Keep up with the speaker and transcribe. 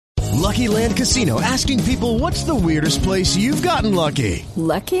Lucky Land Casino, asking people, what's the weirdest place you've gotten lucky?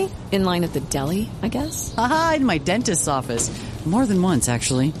 Lucky? In line at the deli, I guess? Aha, in my dentist's office. More than once,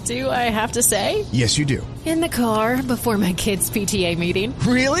 actually. Do I have to say? Yes, you do. In the car before my kids' PTA meeting.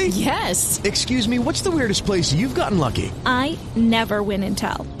 Really? Yes. Excuse me, what's the weirdest place you've gotten lucky? I never win and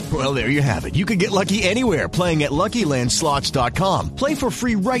tell. Well, there you have it. You can get lucky anywhere, playing at LuckyLandSlots.com. Play for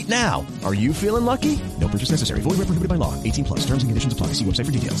free right now. Are you feeling lucky? No purchase necessary. Void where prohibited by law. 18 plus. Terms and conditions apply. See website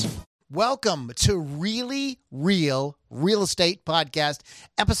for details. Welcome to Really Real Real Estate Podcast,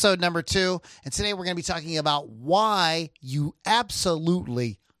 episode number 2. And today we're going to be talking about why you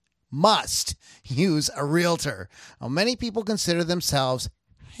absolutely must use a realtor. Now, many people consider themselves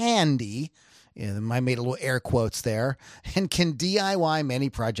handy, I made a little air quotes there, and can DIY many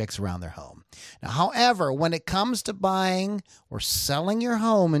projects around their home. Now, however, when it comes to buying or selling your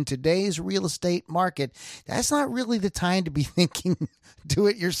home in today's real estate market, that's not really the time to be thinking do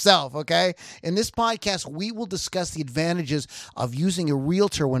it yourself, okay? In this podcast, we will discuss the advantages of using a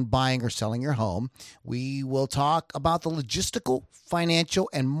realtor when buying or selling your home. We will talk about the logistical, financial,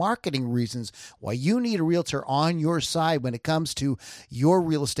 and marketing reasons why you need a realtor on your side when it comes to your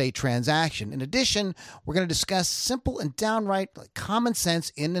real estate transaction. In addition, we're going to discuss simple and downright common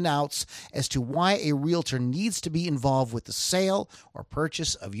sense in and outs as to why a realtor needs to be involved with the sale or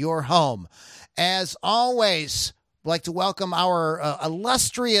purchase of your home. As always, I'd like to welcome our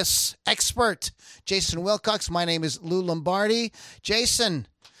illustrious expert, Jason Wilcox. My name is Lou Lombardi. Jason,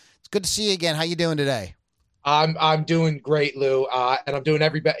 it's good to see you again. How you doing today? I'm doing great, Lou, and I'm doing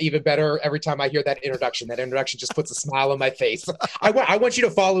even better every time I hear that introduction. That introduction just puts a smile on my face. I want you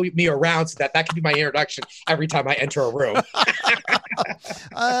to follow me around so that can be my introduction every time I enter a room.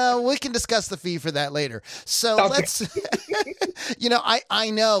 We can discuss the fee for that later. So okay. Let's, I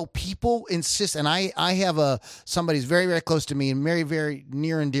know people insist, and I have somebody who's very, very close to me and very, very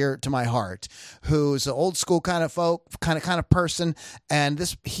near and dear to my heart, who's an old school kind of person.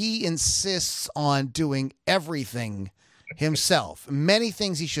 And he insists on doing everything himself. Many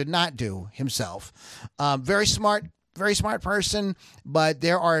things he should not do himself. Very smart person, but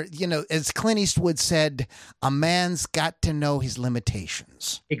there are, as Clint Eastwood said, a man's got to know his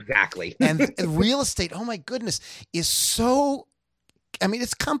limitations. Exactly. And real estate, oh my goodness, is so,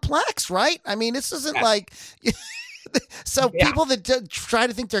 it's complex, right? This isn't like, people that try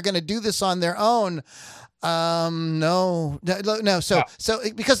to think they're going to do this on their own, no. So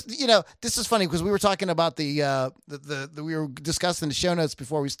because, this is funny because we were talking about we were discussing the show notes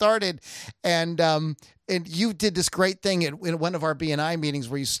before we started, and you did this great thing in one of our BNI meetings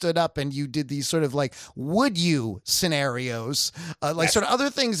where you stood up and you did these sort of like, would you scenarios, sort of other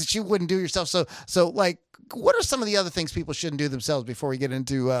things that you wouldn't do yourself. So like, what are some of the other things people shouldn't do themselves before we get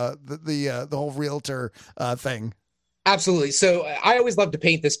into the whole realtor thing? Absolutely. So I always love to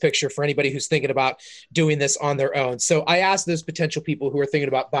paint this picture for anybody who's thinking about doing this on their own. So I asked those potential people who are thinking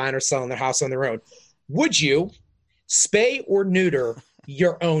about buying or selling their house on their own, would you spay or neuter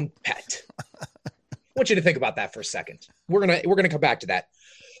your own pet? I want you to think about that for a second. We're gonna come back to that.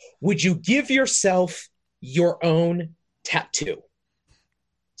 Would you give yourself your own tattoo?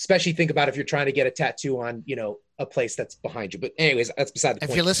 Especially think about if you're trying to get a tattoo on, a place that's behind you. But anyways, that's beside the point.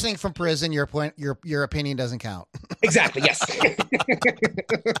 If you're listening from prison, your opinion doesn't count. Exactly. Yes.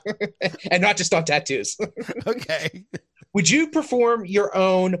 And not just on tattoos. Okay. Would you perform your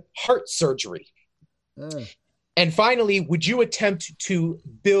own heart surgery? And finally, would you attempt to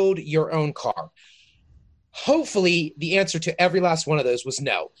build your own car? Hopefully, the answer to every last one of those was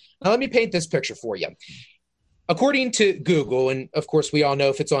no. Now, let me paint this picture for you. According to Google, and of course, we all know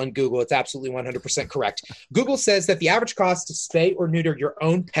if it's on Google, it's absolutely 100% correct. Google says that the average cost to spay or neuter your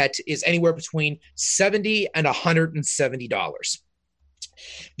own pet is anywhere between $70 and $170.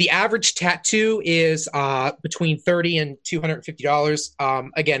 The average tattoo is between $30 and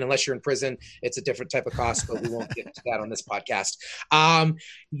 $250. Again, unless you're in prison, it's a different type of cost, but we won't get into that on this podcast.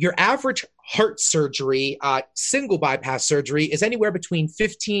 Your average heart surgery, single bypass surgery, is anywhere between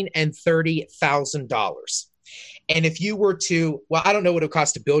 $15,000 and $30,000. And if you were to, I don't know what it would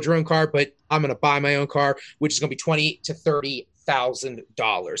cost to build your own car, but I'm going to buy my own car, which is going to be $20,000 to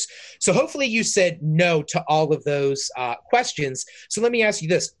 $30,000. So hopefully you said no to all of those questions. So let me ask you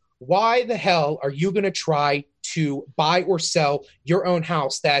this. Why the hell are you going to try to buy or sell your own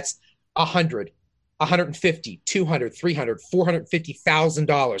house that's $100,000, $150,000, $200,000, $300,000,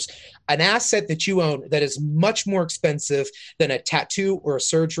 $450,000, an asset that you own that is much more expensive than a tattoo or a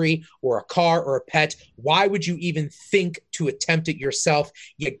surgery or a car or a pet? Why would you even think to attempt it yourself?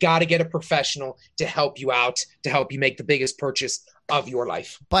 You got to get a professional to help you out, to help you make the biggest purchase of your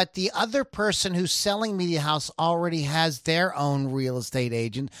life. But the other person who's selling me the house already has their own real estate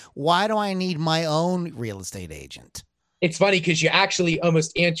agent. Why do I need my own real estate agent? It's funny because you actually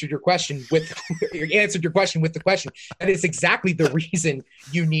almost answered your question with the question. And it's exactly the reason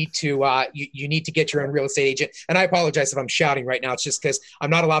you need to you need to get your own real estate agent. And I apologize if I'm shouting right now. It's just because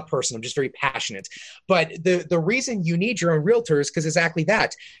I'm not a loud person. I'm just very passionate. But the reason you need your own realtor is because exactly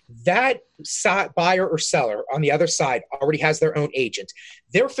that. That buyer or seller on the other side already has their own agent.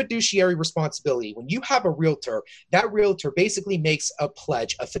 Their fiduciary responsibility, when you have a realtor, that realtor basically makes a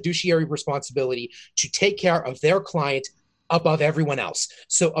pledge, a fiduciary responsibility to take care of their client above everyone else.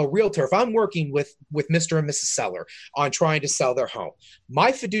 So a realtor, if I'm working with Mr. and Mrs. Seller on trying to sell their home,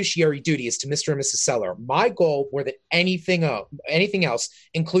 my fiduciary duty is to Mr. and Mrs. Seller. My goal more than anything else,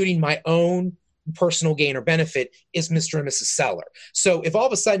 including my own personal gain or benefit, is Mr. and Mrs. Seller. So if all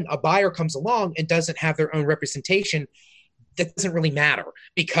of a sudden a buyer comes along and doesn't have their own representation, that doesn't really matter,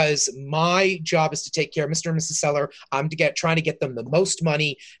 because my job is to take care of Mr. and Mrs. Seller. I'm trying to get them the most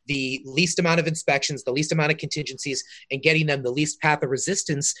money, the least amount of inspections, the least amount of contingencies, and getting them the least path of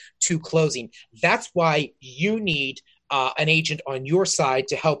resistance to closing. That's why you need an agent on your side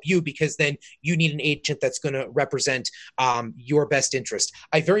to help you, because then you need an agent that's going to represent your best interest.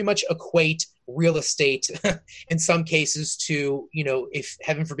 I very much equate real estate in some cases to, if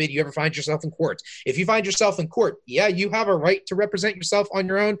heaven forbid you ever find yourself in court. If you find yourself in court, yeah, you have a right to represent yourself on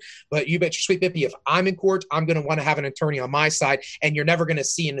your own, but you bet your sweet bippy, if I'm in court, I'm going to want to have an attorney on my side, and you're never going to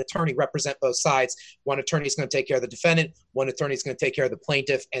see an attorney represent both sides. One attorney is going to take care of the defendant, one attorney is going to take care of the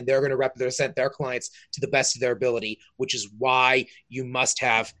plaintiff, and they're going to represent their clients to the best of their ability, which is why you must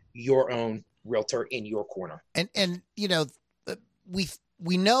have your own realtor in your corner. And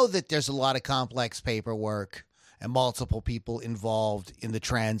we know that there's a lot of complex paperwork and multiple people involved in the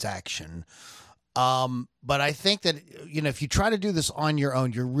transaction. But I think that, if you try to do this on your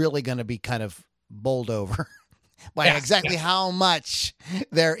own, you're really going to be kind of bowled over by exactly how much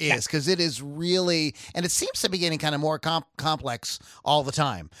there is, because it is really, and it seems to be getting kind of more complex all the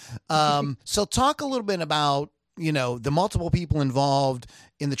time. So talk a little bit about, the multiple people involved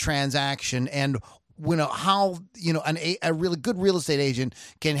in the transaction, and how a really good real estate agent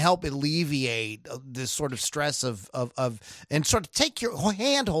can help alleviate this sort of stress of and sort of take your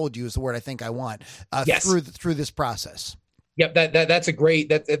handhold you is the word I think I want through this process. Yep, that's a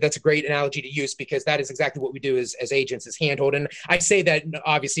great analogy to use, because that is exactly what we do as agents, is handhold. And I say that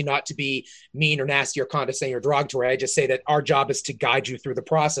obviously not to be mean or nasty or condescending or derogatory. I just say that our job is to guide you through the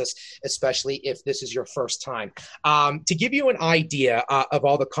process, especially if this is your first time. To give you an idea of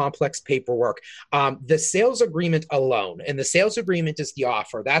all the complex paperwork, the sales agreement alone, and the sales agreement is the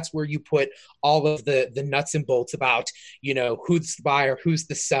offer. That's where you put all of the nuts and bolts about, who's the buyer, who's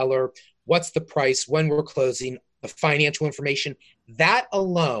the seller, what's the price, when we're closing, the financial information. That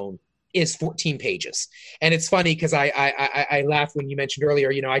alone is 14 pages. And it's funny because I laughed when you mentioned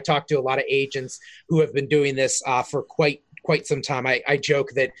earlier, I talked to a lot of agents who have been doing this for quite some time. I joke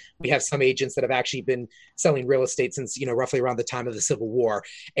that we have some agents that have actually been selling real estate since, roughly around the time of the Civil War.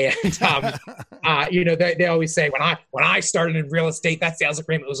 And, they always say, when I started in real estate, that sales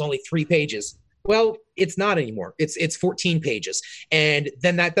agreement was only 3 pages. Well, it's not anymore. It's 14 pages. And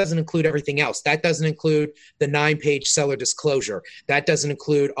then that doesn't include everything else. That doesn't include the 9-page seller disclosure. That doesn't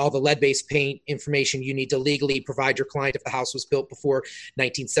include all the lead-based paint information you need to legally provide your client if the house was built before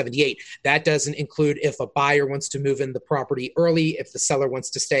 1978. That doesn't include if a buyer wants to move in the property early, if the seller wants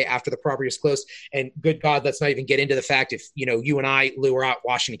to stay after the property is closed. And good God, let's not even get into the fact if, you and I, Lou, are out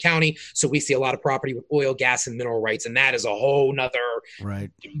Washington County, so we see a lot of property with oil, gas, and mineral rights. And that is a whole nother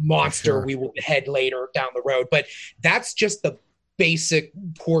monster we will head later down the road. But that's just the basic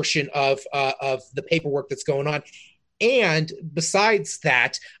portion of the paperwork that's going on. And besides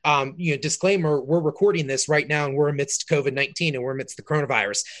that, disclaimer, we're recording this right now and we're amidst COVID-19 and we're amidst the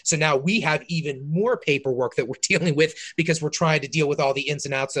coronavirus. So now we have even more paperwork that we're dealing with because we're trying to deal with all the ins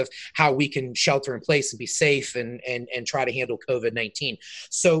and outs of how we can shelter in place and be safe and try to handle COVID-19.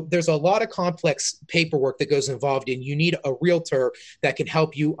 So there's a lot of complex paperwork that goes involved, and you need a realtor that can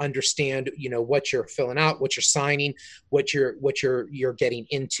help you understand, what you're filling out, what you're signing, what you're getting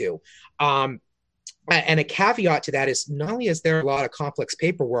into. And a caveat to that is not only is there a lot of complex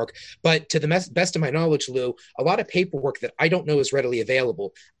paperwork, but to the best of my knowledge, Lou, a lot of paperwork that I don't know is readily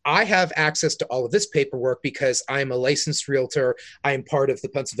available. I have access to all of this paperwork because I am a licensed realtor. I am part of the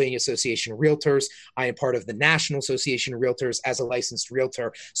Pennsylvania Association of Realtors. I am part of the National Association of Realtors as a licensed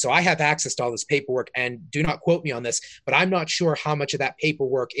realtor. So I have access to all this paperwork, and do not quote me on this, but I'm not sure how much of that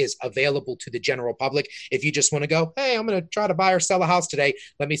paperwork is available to the general public. If you just want to go, hey, I'm going to try to buy or sell a house today,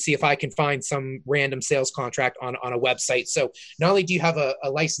 let me see if I can find some random random sales contract on a website. So not only do you have a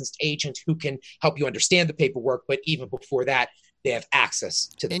licensed agent who can help you understand the paperwork, but even before that, they have access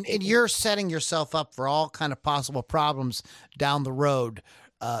to the paperwork. And you're setting yourself up for all kind of possible problems down the road.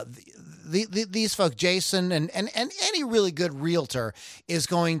 These folks, Jason and any really good realtor is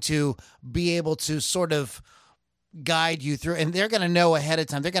going to be able to sort of guide you through, and they're going to know ahead of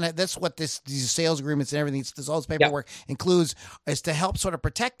time. That's what these sales agreements and everything, this all this paperwork includes, is to help sort of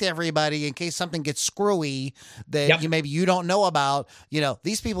protect everybody in case something gets screwy that maybe you don't know about.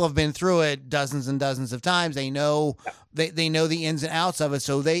 These people have been through it dozens and dozens of times. They know they know the ins and outs of it,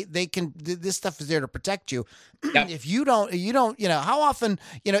 so they can. This stuff is there to protect you. If you don't, how often,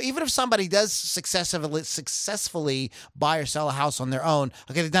 even if somebody does successfully buy or sell a house on their own,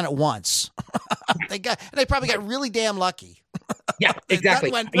 okay, they've done it once. They probably got really damn lucky. Yeah,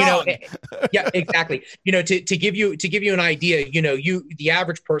 exactly. Yeah, exactly. To give you an idea, the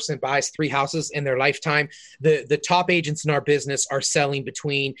average person buys 3 houses in their lifetime. The top agents in our business are selling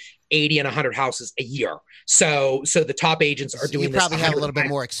between 80 and 100 houses a year. So the top agents are doing you this. Probably have a little bit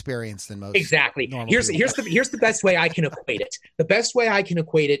more experience than most. Exactly. Here's the best way I can equate it. The best way I can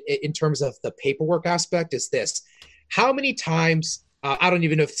equate it in terms of the paperwork aspect is this: how many times? I don't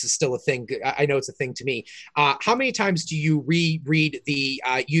even know if this is still a thing. I know it's a thing to me. How many times do you reread the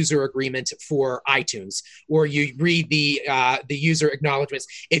user agreement for iTunes, or you read the user acknowledgments?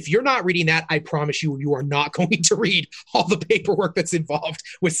 If you're not reading that, I promise you, you are not going to read all the paperwork that's involved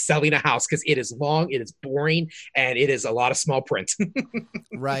with selling a house, because it is long, it is boring, and it is a lot of small print.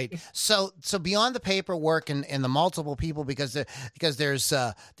 Right. So beyond the paperwork and the multiple people, because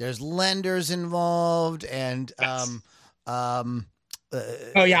there's lenders involved and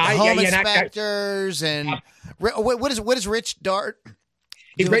home inspectors and what is Rich Dart?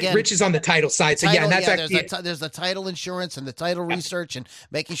 Rich is on the title side. So title, that's actually there's the title insurance and the title research and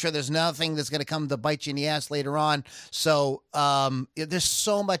making sure there's nothing that's going to come to bite you in the ass later on. So there's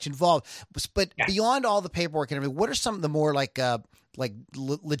so much involved. But beyond all the paperwork and everything, what are some of the more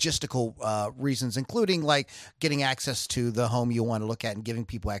logistical reasons, including like getting access to the home you want to look at and giving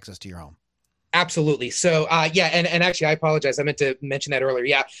people access to your home? Absolutely. So, and actually, I apologize. I meant to mention that earlier.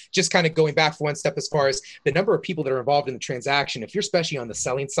 Yeah, just kind of going back for one step as far as the number of people that are involved in the transaction. If you're especially on the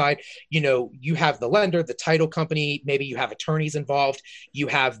selling side, you have the lender, the title company, maybe you have attorneys involved, you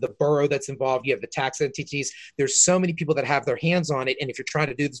have the borough that's involved, you have the tax entities. There's so many people that have their hands on it. And if you're trying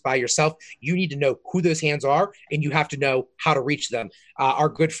to do this by yourself, you need to know who those hands are, and you have to know how to reach them. Our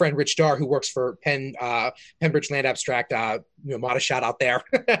good friend, Rich Dar, who works for Pembridge Land Abstract, modest shout out there.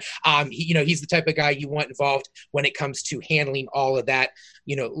 He's the type of guy you want involved when it comes to handling all of that,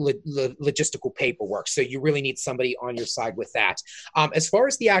 logistical paperwork. So you really need somebody on your side with that. As far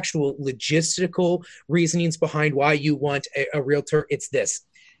as the actual logistical reasonings behind why you want a realtor, it's this.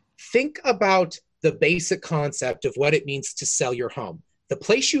 Think about the basic concept of what it means to sell your home. The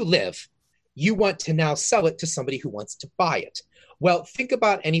place you live, you want to now sell it to somebody who wants to buy it. Well, think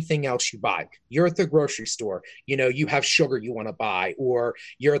about anything else you buy. You're at the grocery store, you have sugar you want to buy, or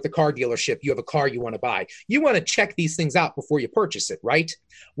you're at the car dealership, you have a car you want to buy. You want to check these things out before you purchase it, right?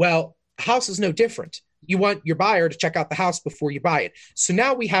 Well, a house is no different. You want your buyer to check out the house before you buy it. So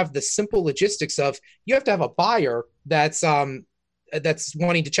now we have the simple logistics of you have to have a buyer that's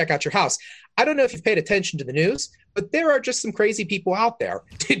wanting to check out your house. I don't know if you've paid attention to the news, but there are just some crazy people out there.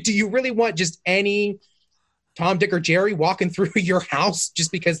 Do you really want just any Tom, Dick, or Jerry walking through your house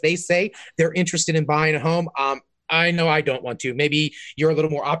just because they say they're interested in buying a home? I know I don't want to. Maybe you're a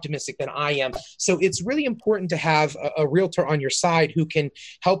little more optimistic than I am. So it's really important to have a realtor on your side who can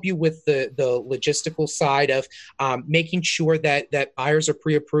help you with the logistical side of making sure that buyers are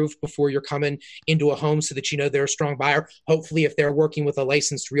pre-approved before you're coming into a home, so that they're a strong buyer. Hopefully, if they're working with a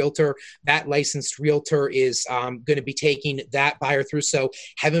licensed realtor, that licensed realtor is going to be taking that buyer through. So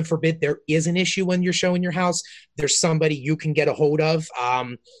heaven forbid there is an issue when you're showing your house, there's somebody you can get a hold of.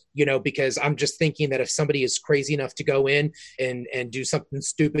 Because I'm just thinking that if somebody is crazy enough to go in and do something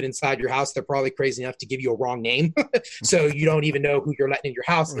stupid inside your house, they're probably crazy enough to give you a wrong name. So you don't even know who you're letting in your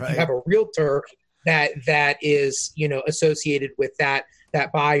house. Right. If you have a realtor that is, associated with that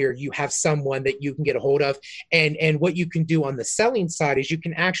buyer, you have someone that you can get a hold of. And what you can do on the selling side is you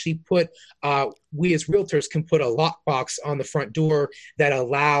can actually put, we as realtors can put a lockbox on the front door that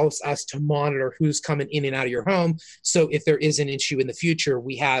allows us to monitor who's coming in and out of your home. So if there is an issue in the future,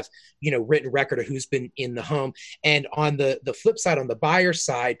 we have, written record of who's been in the home. And on the flip side, on the buyer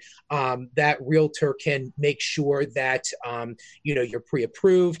side, that realtor can make sure that, you're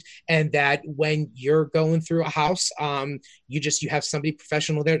pre-approved, and that when you're going through a house, you have somebody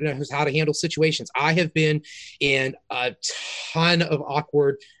professional there that knows how to handle situations. I have been in a ton of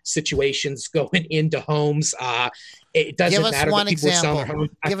awkward situations going into homes. It doesn't matter that people are selling their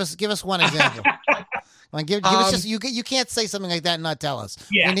homes. Give us one example. Give us just you can't say something like that and not tell us.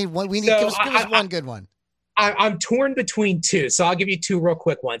 Yeah. We need one. Give us one good one. I'm torn between two, so I'll give you two real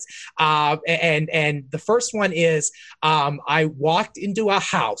quick ones. And the first one is I walked into a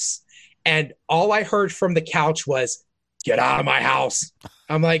house, and all I heard from the couch was, "Get out of my house."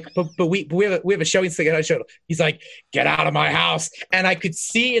 I'm like, but we have a showing stick on our show. He's like, "Get out of my house," and I could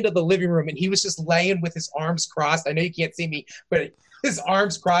see into the living room, and he was just laying with his arms crossed. I know you can't see me, but his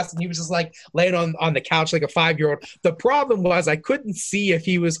arms crossed, and he was just like laying on the couch like a 5-year-old. The problem was I couldn't see if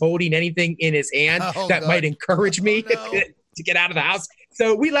he was holding anything in his hand that might encourage me to get out of the house.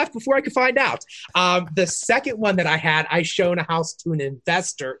 So we left before I could find out. The second one that I had, I shown a house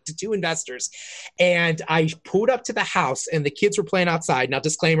to two investors, and I pulled up to the house, and the kids were playing outside. Now,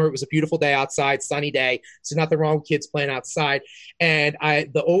 disclaimer, it was a beautiful day outside, sunny day, so nothing wrong with kids playing outside. And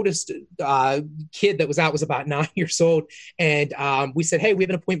the oldest kid that was out was about 9 years old, and we said, "Hey, we have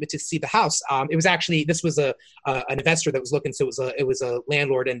an appointment to see the house." It was actually, this was an investor that was looking, so it was a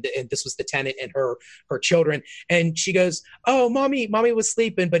landlord, and this was the tenant and her children. And she goes, "Oh, mommy was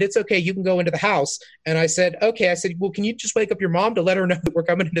sleeping, but it's okay. You can go into the house." And I said, "Okay." I said, "Well, can you just wake up your mom to let her know that we're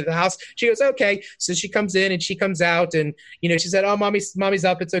coming into the house?" She goes, "Okay." So she comes in and she comes out, and she said, "Oh, mommy's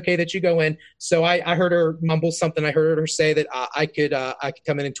up. It's okay that you go in." So I heard her mumble something. I heard her say that I could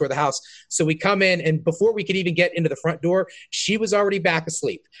come in and tour the house. So we come in, and before we could even get into the front door, she was already back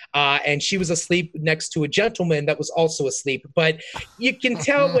asleep, and she was asleep next to a gentleman that was also asleep. But you can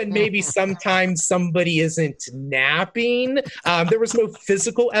tell when maybe sometimes somebody isn't napping. There was no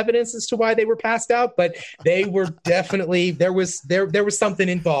physical evidence as to why they were passed out, but they were definitely, there was something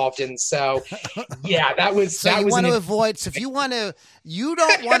involved. And so, yeah, that was, so that you was want to avoid. So if you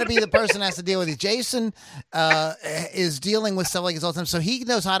don't want to be the person that has to deal with it. Jason is dealing with stuff like this all the time, so he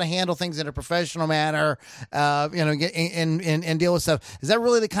knows how to handle things in a professional manner, and deal with stuff. Is that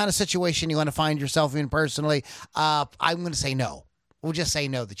really the kind of situation you want to find yourself in personally? I'm going to say no. We'll just say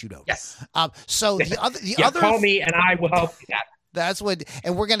no that you don't. Yes. So the other, call me and I will help you. That's what,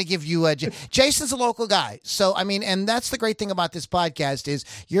 and we're going to give you Jason's a local guy. So, I mean, and that's the great thing about this podcast is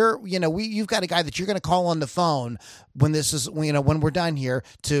you've got a guy that you're going to call on the phone when this is, when we're done here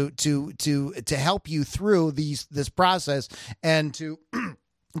to help you through this process and to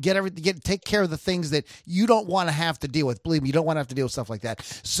take care of the things that you don't want to have to deal with. Believe me, you don't want to have to deal with stuff like that.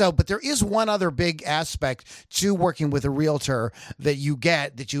 So, but there is one other big aspect to working with a realtor that you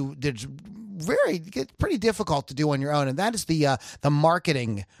get that's pretty difficult to do on your own, and that is the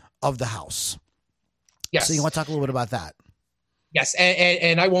marketing of the house. Yes. So you want to talk a little bit about that? Yes,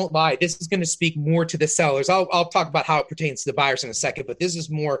 and I won't lie. This is going to speak more to the sellers. I'll talk about how it pertains to the buyers in a second, but this is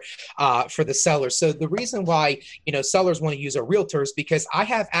more for the sellers. So the reason why sellers want to use a realtor is because I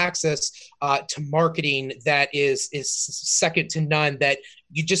have access to marketing that is second to none that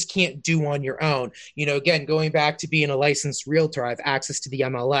you just can't do on your own. Again, going back to being a licensed realtor, I have access to the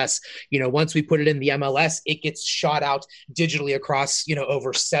MLS. Once we put it in the MLS, it gets shot out digitally across,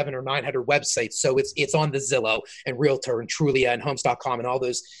 over 700 or 900 websites. So it's on the Zillow and Realtor and Trulia and Homes.com and all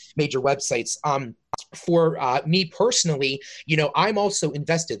those major websites. For me personally, I'm also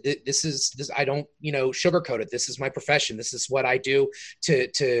invested. This I don't, sugarcoat it. This is my profession. This is what I do to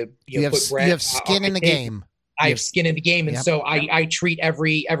put bread. You have skin in the game. I have skin in the game. And so I treat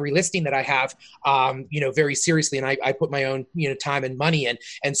every listing that I have, very seriously. And I put my own, time and money in.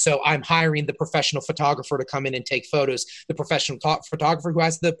 And so I'm hiring the professional photographer to come in and take photos, the professional photographer who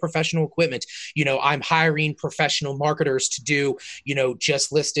has the professional equipment. I'm hiring professional marketers to do,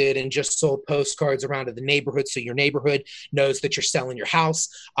 just listed and just sold postcards around to the neighborhood. So your neighborhood knows that you're selling your house,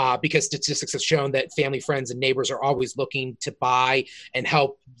 because statistics have shown that family, friends, and neighbors are always looking to buy and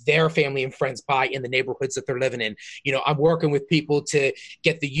help their family and friends buy in the neighborhoods that they're living in. I'm working with people to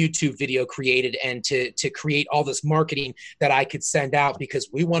get the YouTube video created and to create all this marketing that I could send out, because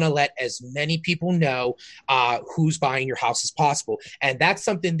we want to let as many people know who's buying your house as possible. And that's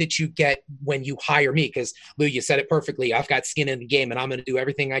something that you get when you hire me, because Lou, you said it perfectly. I've got skin in the game, and I'm going to do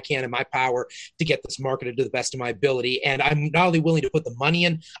everything I can in my power to get this marketed to the best of my ability. And I'm not only willing to put the money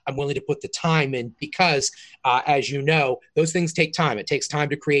in, I'm willing to put the time in, because as you know, those things take time. It takes time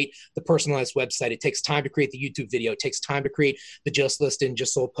to create the personalized website. It takes time to create the YouTube video. It takes time to create the Just Listed,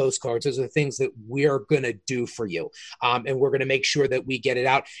 Just Sold postcards. Those are the things that we're going to do for you. And we're going to make sure that we get it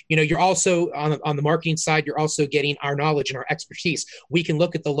out. You're also on the marketing side, you're also getting our knowledge and our expertise. We can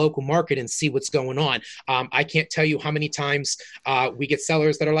look at the local market and see what's going on. I can't tell you how many times we get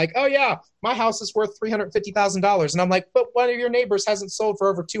sellers that are like, oh yeah, my house is worth $350,000. And I'm like, but one of your neighbors hasn't sold for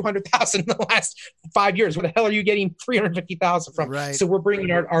over $200,000 in the last 5 years. Where the hell are you getting $350,000 from? Right. So we're bringing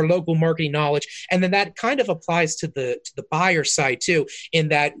our local marketing knowledge. And then that kind of applies to the buyer side too, in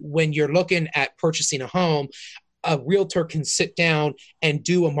that when you're looking at purchasing a home, a realtor can sit down and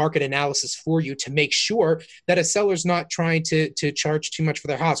do a market analysis for you to make sure that a seller's not trying to charge too much for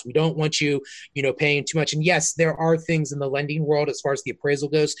their house. We don't want you, paying too much. And yes, there are things in the lending world as far as the appraisal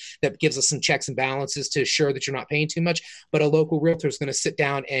goes that gives us some checks and balances to assure that you're not paying too much. But a local realtor is going to sit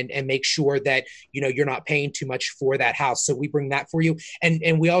down and make sure that, you're not paying too much for that house. So we bring that for you.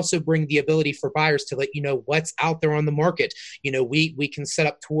 And we also bring the ability for buyers to let you know what's out there on the market. We can set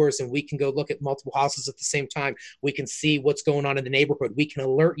up tours and we can go look at multiple houses at the same time. We can see what's going on in the neighborhood. We can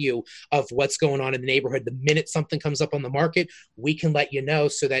alert you of what's going on in the neighborhood. The minute something comes up on the market, we can let you know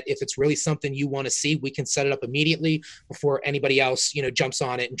so that if it's really something you want to see, we can set it up immediately before anybody else, jumps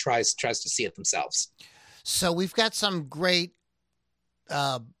on it and tries to see it themselves. So we've got some great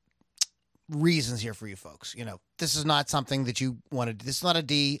reasons here for you folks. This is not something that you want to do. This is not a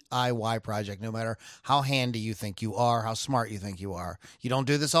DIY project, no matter how handy you think you are, how smart you think you are. You don't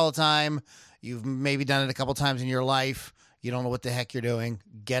do this all the time. You've maybe done it a couple times in your life. You don't know what the heck you're doing.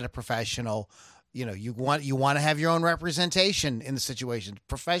 Get a professional. You want to have your own representation in the situation,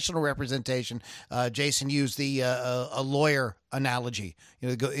 professional representation. Jason used the a lawyer analogy.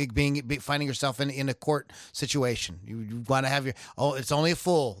 Finding yourself in a court situation. You want to have it's only a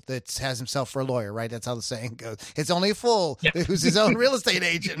fool that has himself for a lawyer, right? That's how the saying goes. It's only a fool who's his own real estate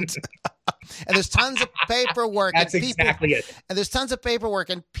agent. And there's tons of paperwork. That's exactly it. And there's tons of paperwork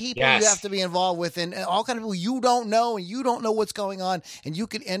and people Yes. you have to be involved with, and all kind of people you don't know, and you don't know what's going on, and you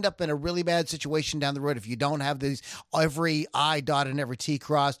could end up in a really bad situation down the road if you don't have these every I dotted and every T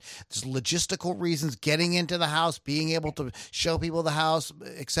crossed. There's logistical reasons, getting into the house, being able to show people the house,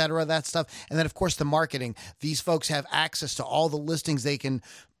 etc., that stuff. And then, of course, the marketing. These folks have access to all the listings. They can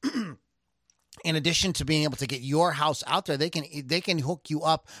in addition to being able to get your house out there, they can hook you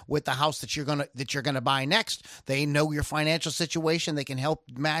up with the house that you're gonna buy next. They know your financial situation. They can help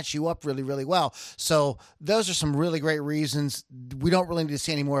match you up really, really well. So those are some really great reasons. We don't really need to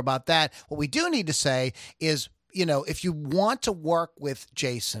say any more about that. What we do need to say is, if you want to work with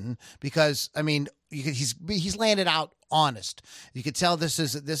Jason, because he's landed out honest. You could tell this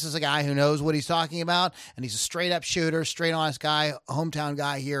is a guy who knows what he's talking about, and he's a straight up shooter, straight honest guy, hometown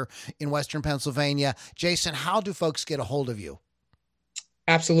guy here in Western Pennsylvania. Jason, how do folks get a hold of you?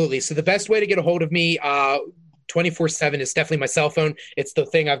 Absolutely. So the best way to get a hold of me 24/7 is definitely my cell phone. It's the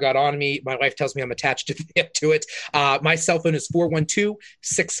thing I've got on me. My wife tells me I'm attached to it. My cell phone is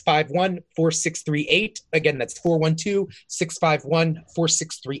 412-651-4638. Again, that's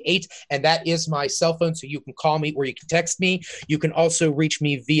 412-651-4638. And that is my cell phone. So you can call me or you can text me. You can also reach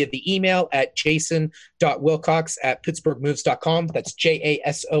me via the email at jason.wilcox@pittsburghmoves.com. That's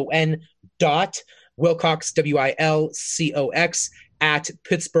JASON.Wilcox, WILCOX at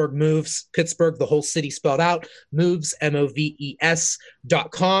Pittsburgh Moves, Pittsburgh, the whole city spelled out, moves,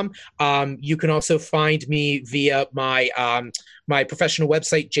 MOVES.com. You can also find me via my professional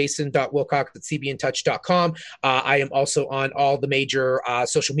website, jason.wilcox@cbintouch.com. I am also on all the major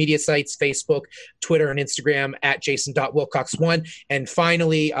social media sites, Facebook, Twitter, and Instagram at jason.wilcox1. And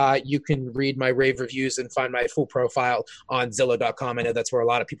finally, you can read my rave reviews and find my full profile on Zillow.com. I know that's where a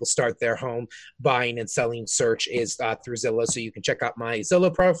lot of people start their home buying and selling search is through Zillow. So you can check out my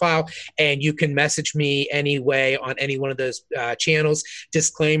Zillow profile, and you can message me anyway on any one of those channels.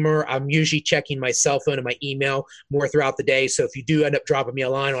 Disclaimer, I'm usually checking my cell phone and my email more throughout the day. So if you do end up dropping me a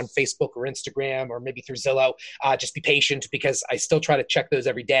line on Facebook or Instagram or maybe through Zillow, just be patient because I still try to check those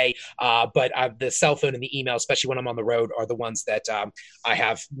every day. But the cell phone and the email, especially when I'm on the road, are the ones that I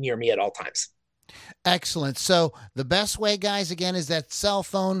have near me at all times. Excellent. So the best way, guys, again, is that cell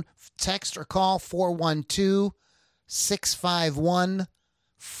phone, text or call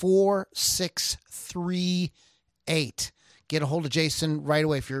 412-651-4638. get a hold of Jason right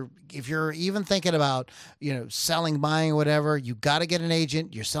away. If you're even thinking about, selling, buying, whatever, you got to get an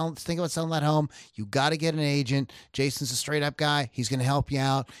agent. Think about selling that home. You got to get an agent. Jason's a straight up guy. He's going to help you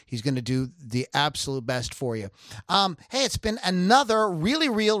out. He's going to do the absolute best for you. Hey, it's been another really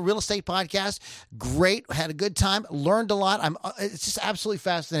real estate podcast. Great. Had a good time. Learned a lot. It's just absolutely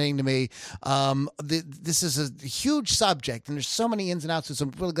fascinating to me. This is a huge subject, and there's so many ins and outs, so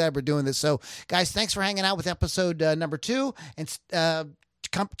I'm really glad we're doing this. So, guys, thanks for hanging out with episode number 2, and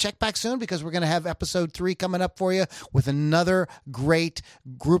check back soon, because we're going to have episode 3 coming up for you with another great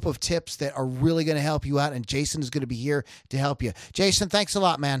group of tips that are really going to help you out, and Jason is going to be here to help you. Jason, thanks a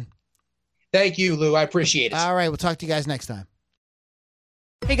lot, man. Thank you, Lou. I appreciate it. All right, we'll talk to you guys next time.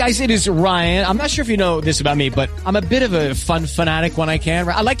 Hey guys, it is Ryan. I'm not sure if you know this about me, but I'm a bit of a fun fanatic when I can.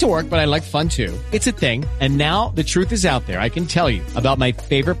 I like to work, but I like fun too. It's a thing. And now the truth is out there. I can tell you about my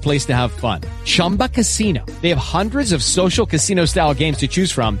favorite place to have fun. Chumba Casino. They have hundreds of social casino style games to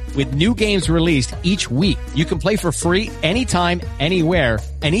choose from, with new games released each week. You can play for free anytime, anywhere.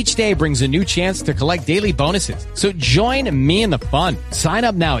 And each day brings a new chance to collect daily bonuses. So join me in the fun. Sign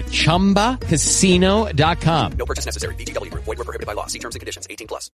up now at ChumbaCasino.com. No purchase necessary. VGW Group. Void where prohibited by law. See terms and conditions. 18+.